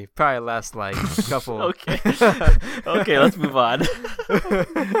 sandwiches a day probably last like a couple. Okay, let's move on.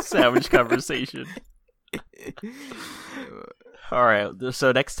 Sandwich conversation. All right,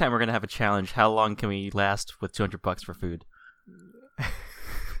 so next time we're gonna have a challenge. How long can we last with $200 for food?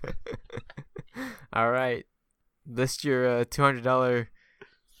 All right, list your $200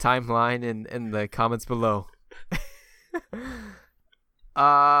 timeline in the comments below.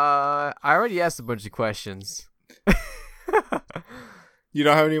 I already asked a bunch of questions. You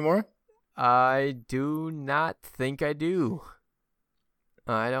don't have any more? I do not think I do.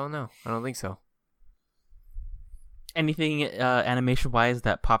 I don't know. I don't think so. Anything animation-wise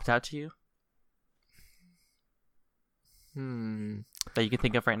that popped out to you? That you can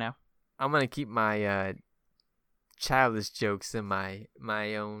think of right now? I'm gonna keep my childish jokes in my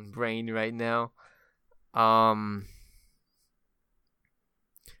own brain right now. Some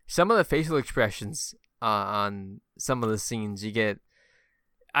of the facial expressions on some of the scenes you get.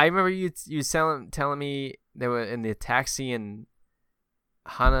 I remember you telling me they were in the taxi and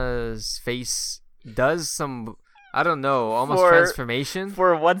Hana's face does some, I don't know, almost transformation.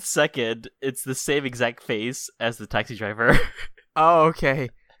 For 1 second, it's the same exact face as the taxi driver. Oh, okay.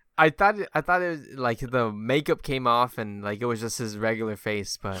 I thought it was like the makeup came off and like it was just his regular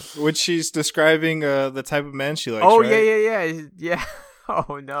face, but which she's describing the type of man she likes. Oh, right? yeah.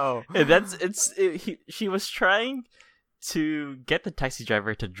 Oh no. And she was trying to get the taxi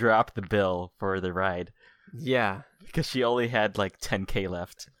driver to drop the bill for the ride. Yeah. Because she only had like 10K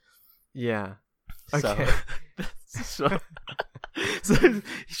left. Yeah. Okay. So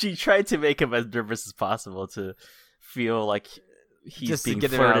she tried to make him as nervous as possible to feel like he's just being to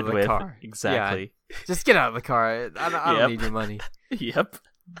get him out of flirted the with. car. Exactly. Yeah. Just get out of the car. I don't need your money. Yep.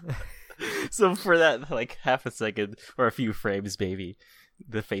 So for that like half a second or a few frames, maybe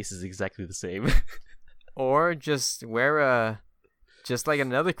the face is exactly the same. Or just just like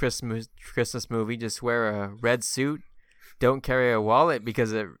another Christmas movie, just wear a red suit. Don't carry a wallet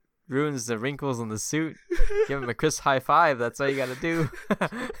because it ruins the wrinkles on the suit. Give him a crisp high five. That's all you got to do.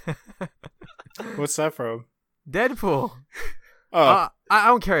 What's that from? Deadpool. Oh, I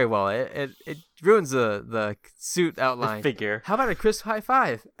don't carry well. It ruins the suit outline. The figure. How about a crisp high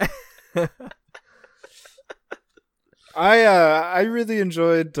five? I really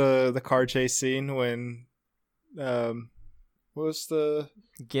enjoyed the car chase scene when what was the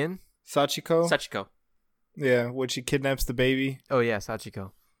Gin? Sachiko? Yeah, when she kidnaps the baby. Oh yeah,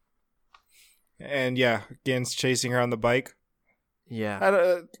 Sachiko. And yeah, Gin's chasing her on the bike.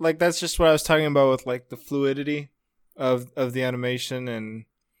 Yeah. Like that's just what I was talking about with like the fluidity of the animation, and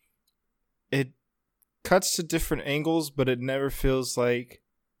it cuts to different angles, but it never feels like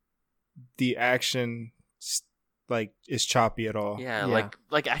the action like is choppy at all. Yeah,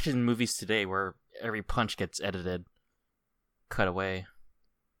 like action movies today where every punch gets edited, cut away.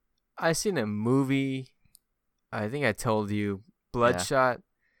 I seen a movie, I think I told you, Bloodshot. Yeah.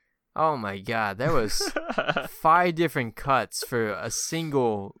 Oh my god, there was 5 different cuts for a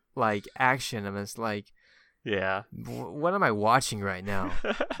single like action. I'm just like, yeah, what am I watching right now?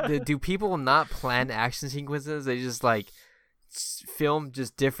 Do people not plan action sequences? They just like film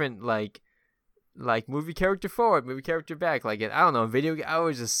just different like movie character forward, movie character back. Like I don't know, I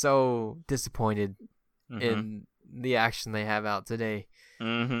was just so disappointed in the action they have out today.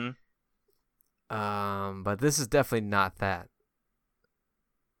 But this is definitely not that.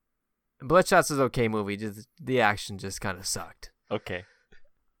 Bloodshot's is okay movie. Just the action just kind of sucked. Okay.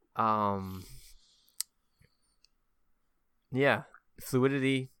 Yeah,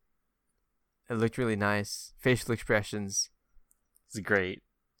 fluidity. It looked really nice. Facial expressions. It's great.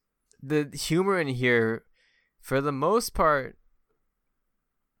 The humor in here, for the most part,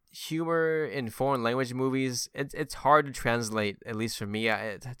 humor in foreign language movies, it's hard to translate, at least for me.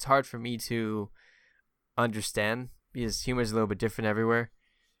 It's hard for me to understand because humor is a little bit different everywhere.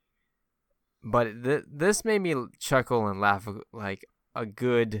 But this made me chuckle and laugh like a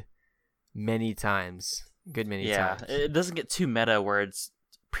good many times. Times. Yeah, it doesn't get too meta where it's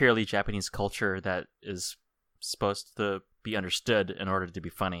purely Japanese culture that is supposed to be understood in order to be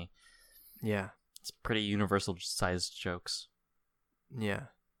funny. Yeah. It's pretty universal sized jokes. Yeah.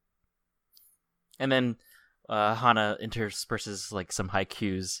 And then Hana intersperses like some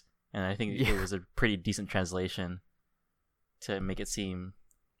haikus, and I think it was a pretty decent translation to make it seem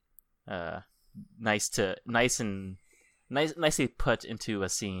nicely put into a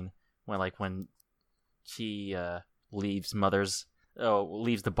scene when she leaves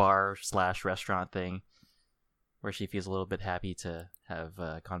the bar / restaurant thing, where she feels a little bit happy to have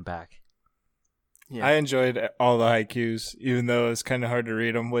gone back. Yeah. I enjoyed all the haikus, even though it was kind of hard to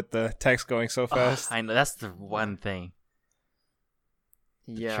read them with the text going so fast. I know, that's the one thing.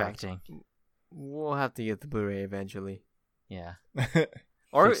 Yeah. Distracting. We'll have to get the Blu-ray eventually. Yeah.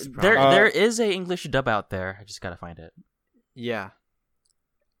 Or there is a English dub out there. I just gotta find it. Yeah.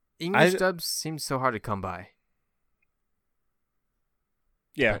 English dubs seem so hard to come by.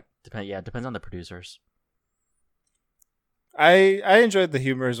 Yeah. Depends on the producers. I enjoyed the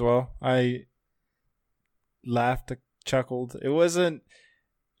humor as well. I laughed, chuckled. It was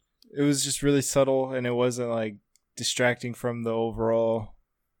just really subtle, and it wasn't like distracting from the overall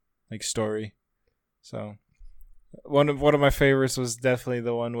like story. So one of my favorites was definitely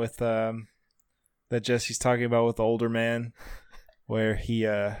the one with that Jesse's talking about with the older man, where he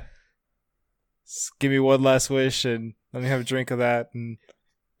give me one last wish and let me have a drink of that, and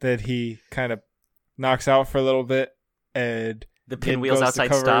then he kind of knocks out for a little bit, and the pinwheels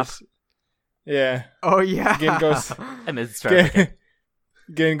outside stop. Yeah. Oh yeah. Gin goes and then start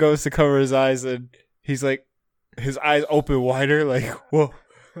Gin goes to cover his eyes, and he's like, his eyes open wider, like whoa.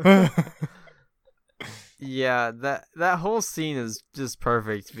 Yeah, that whole scene is just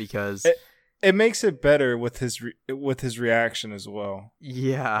perfect because it makes it better with his reaction as well.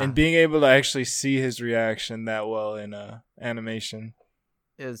 Yeah, and being able to actually see his reaction that well in animation,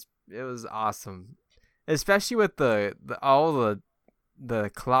 it was awesome, especially with all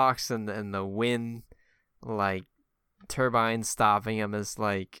the clocks and the wind, like turbines stopping him. Is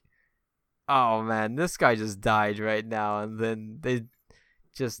like, oh man, this guy just died right now, and then they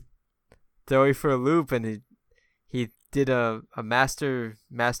just throw you for a loop, and he did a master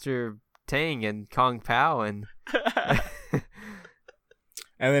Tang and Kong Pao, and and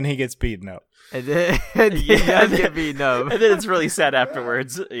then he gets beaten up. And then he does get beaten up, and then it's really sad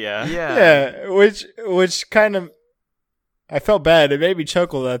afterwards. Yeah. Which kind of, I felt bad. It made me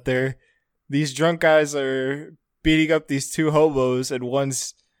chuckle that these drunk guys are beating up these 2 hobos, and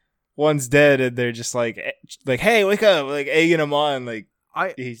one's dead, and they're just like, hey, wake up, like egging him on, like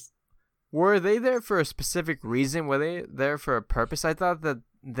Were they there for a specific reason? Were they there for a purpose? I thought that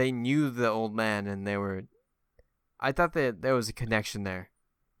they knew the old man, and I thought that there was a connection there.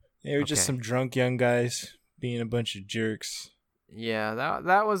 They were just some drunk young guys being a bunch of jerks. Yeah,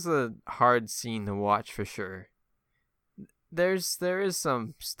 that was a hard scene to watch for sure. There is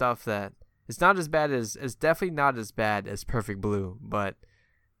some stuff that it's not as bad as it's definitely not as bad as Perfect Blue, but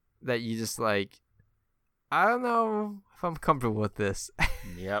that you just like, I don't know if I'm comfortable with this.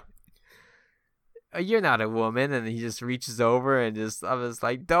 Yep. You're not a woman, and he just reaches over and I was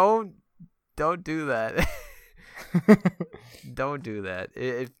like, don't do that. Don't do that.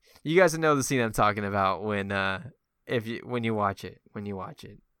 If you guys know the scene I'm talking about when you watch it.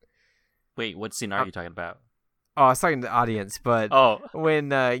 Wait, what scene are you talking about? Oh, I was talking to the audience, but when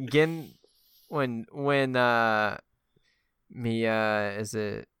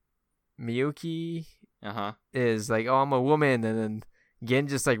Miyuki is like, oh, I'm a woman, and then Gin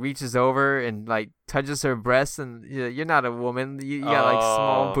just like reaches over and like touches her breasts, and you're not a woman. You got like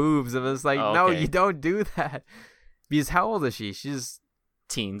small boobs, and it's like, no, you don't do that. Because how old is she? She's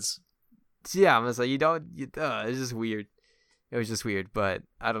teens. Yeah, I was like, it's just weird. It was just weird, but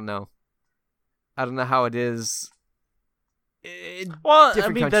I don't know. I don't know how it is. Well,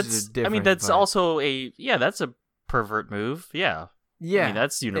 that's also that's a pervert move. Yeah. Yeah. I mean,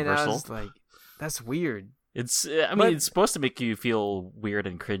 that's universal. And I was like, that's weird. It's supposed to make you feel weird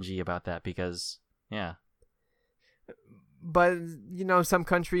and cringy about that because, yeah. But, some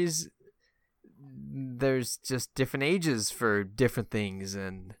countries, there's just different ages for different things,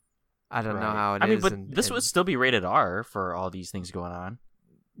 and I don't know how it is. But this would still be rated R for all these things going on.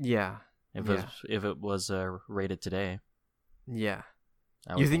 Yeah. If it was rated today. Yeah.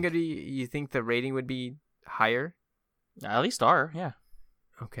 You think the rating would be higher? At least R, yeah.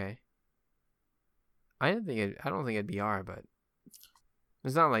 Okay. I don't think it'd be R, but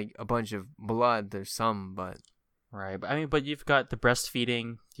there's not like a bunch of blood. There's some, but right. But you've got the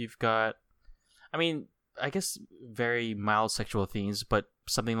breastfeeding. You've got, I guess very mild sexual themes, but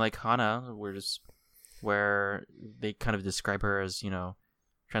something like Hana, where they kind of describe her as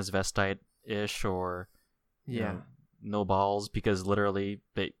transvestite-ish or no balls because literally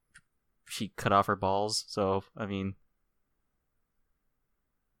she cut off her balls. So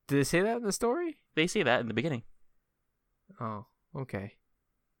did they say that in the story? They say that in the beginning. Oh, okay.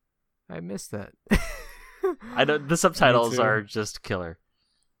 I missed that. I don't. The subtitles are just killer.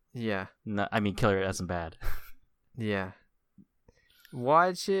 Yeah. No, killer as in bad. Yeah.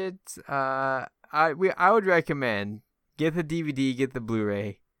 Watch it. I would recommend get the DVD, get the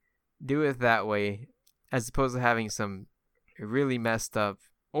Blu-ray, do it that way, as opposed to having some really messed up,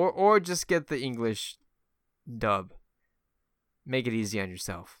 or just get the English dub. Make it easy on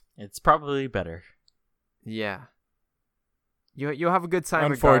yourself. It's probably better. Yeah. You'll have a good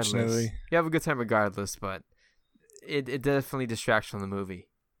time Unfortunately. regardless. You have a good time regardless, but it definitely distracts from the movie.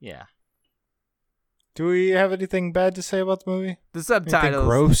 Yeah. Do we have anything bad to say about the movie? The subtitles. Anything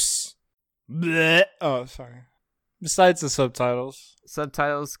gross? Blech. Oh, sorry. Besides the subtitles.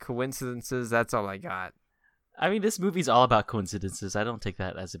 Subtitles, coincidences, that's all I got. This movie's all about coincidences. I don't take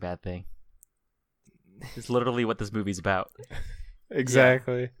that as a bad thing. It's literally what this movie's about.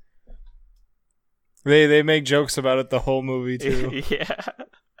 Exactly. Yeah. They make jokes about it the whole movie too.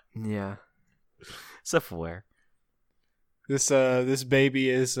 Yeah. Self-aware. This baby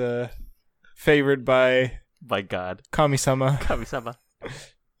is favored by God. Kami-sama. Kami-sama.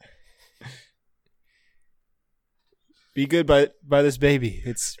 Be good by this baby.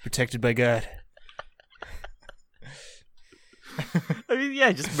 It's protected by God.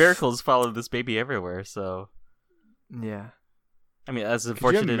 Just miracles follow this baby everywhere, so. Yeah. As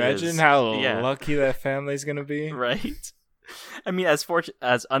unfortunate Could you imagine how lucky that family's gonna be? Right?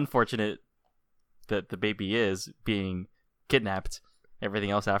 As unfortunate that the baby is being kidnapped,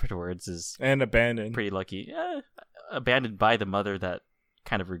 everything else afterwards is... And abandoned. Pretty lucky. Abandoned by the mother that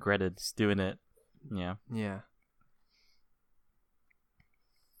kind of regretted doing it. Yeah. Yeah.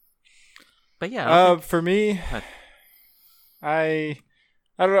 But yeah. For me... I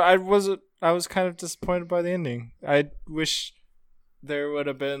don't know. I was kind of disappointed by the ending. I wish there would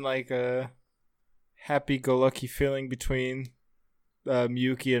have been like a happy-go-lucky feeling between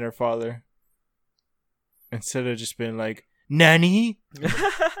Miyuki and her father, instead of just being like "Nani,"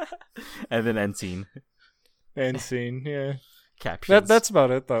 and then end scene. End scene, yeah. Captions. That's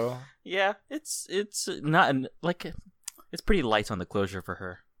about it, though. Yeah, it's not it's pretty light on the closure for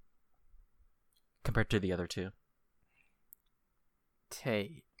her compared to the other two.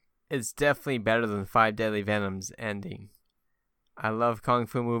 Hey, it's definitely better than Five Deadly Venom's ending. I love kung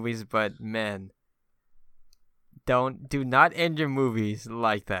fu movies, but man, do not end your movies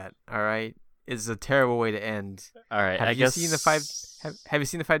like that. All right, it's a terrible way to end. All right, Have you seen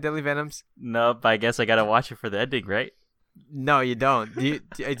the Five Deadly Venoms? No, but I guess I gotta watch it for the ending, right? No, you don't. Do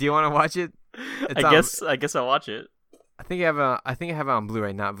you want to watch it? I guess I'll watch it. I think I have it on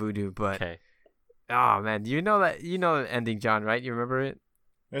Blu-ray, not Vudu, but okay. Oh man, you know the ending, John, right? You remember it?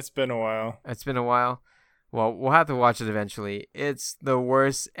 It's been a while. It's been a while. Well, we'll have to watch it eventually. It's the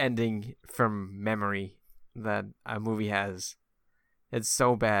worst ending from memory that a movie has. It's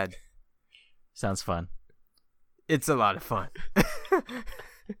so bad. Sounds fun. It's a lot of fun.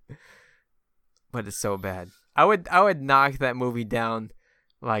 But it's so bad. I would knock that movie down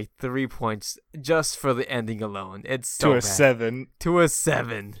like 3 points just for the ending alone. It's so to a bad. 7. To a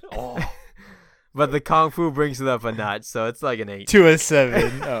 7. Oh. But the Kung Fu brings it up a notch, so it's like an 8. To a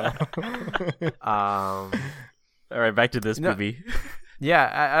 7. Oh. All right, back to this movie.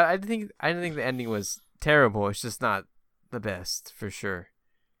 Yeah, I didn't think the ending was terrible. It's just not the best for sure.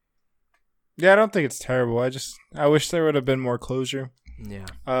 Yeah, I don't think it's terrible. I wish there would have been more closure. Yeah.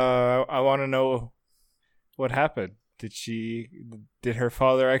 I want to know what happened. Did her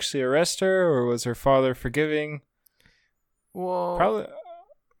father actually arrest her, or was her father forgiving? Well, probably.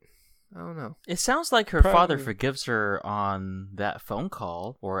 I don't know. It sounds like her father forgives her on that phone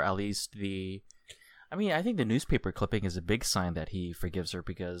call, or at least I think the newspaper clipping is a big sign that he forgives her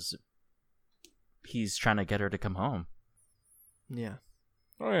because he's trying to get her to come home. Yeah.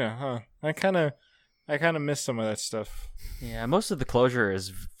 Oh yeah, huh? I kind of missed some of that stuff. Yeah, most of the closure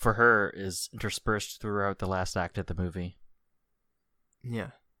for her is interspersed throughout the last act of the movie.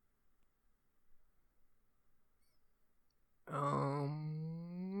 Yeah.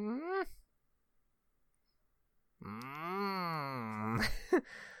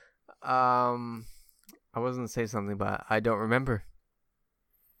 I was gonna say something, but I don't remember.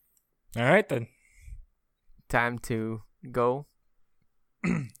 All right then. Time to go.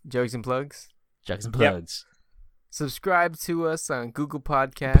 Jokes and plugs. Jokes and plugs. Yep. Subscribe to us on Google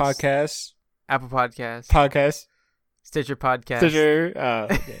Podcasts, Apple Podcasts, Stitcher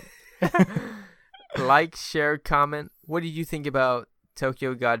Podcasts. Okay. Like, share, comment. What did you think about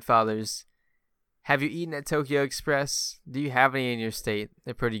Tokyo Godfathers? Have you eaten at Tokyo Express? Do you have any in your state?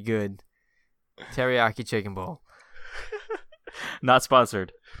 They're pretty good. Teriyaki chicken bowl. Not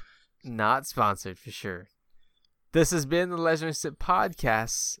sponsored. Not sponsored for sure. This has been the Legendary Sip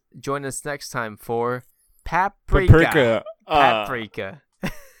Podcast. Join us next time for Paprika. Paprika.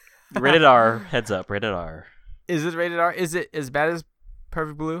 Rated R. Heads up. Rated R. Is it rated R? Is it as bad as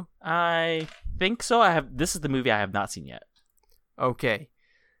Perfect Blue? I think so. This is the movie I have not seen yet. Okay.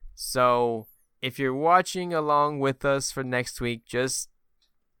 So if you're watching along with us for next week, just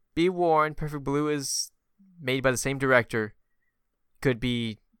be warned. Perfect Blue is made by the same director. Could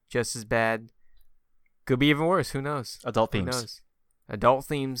be just as bad. Could be even worse. Who knows? Adult themes. Who knows? Adult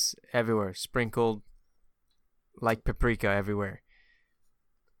themes everywhere. Sprinkled like paprika everywhere.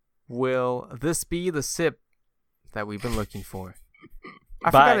 Will this be the sip that we've been looking for? I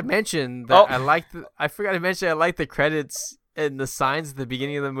forgot to mention that I forgot to mention I like the credits and the signs at the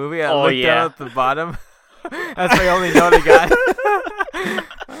beginning of the movie. I looked down at the bottom. That's my only note I got.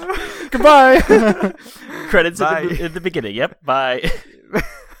 Goodbye. Credits in the beginning. Yep. Bye.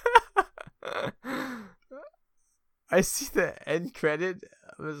 I see the end credit.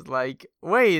 I was like, wait,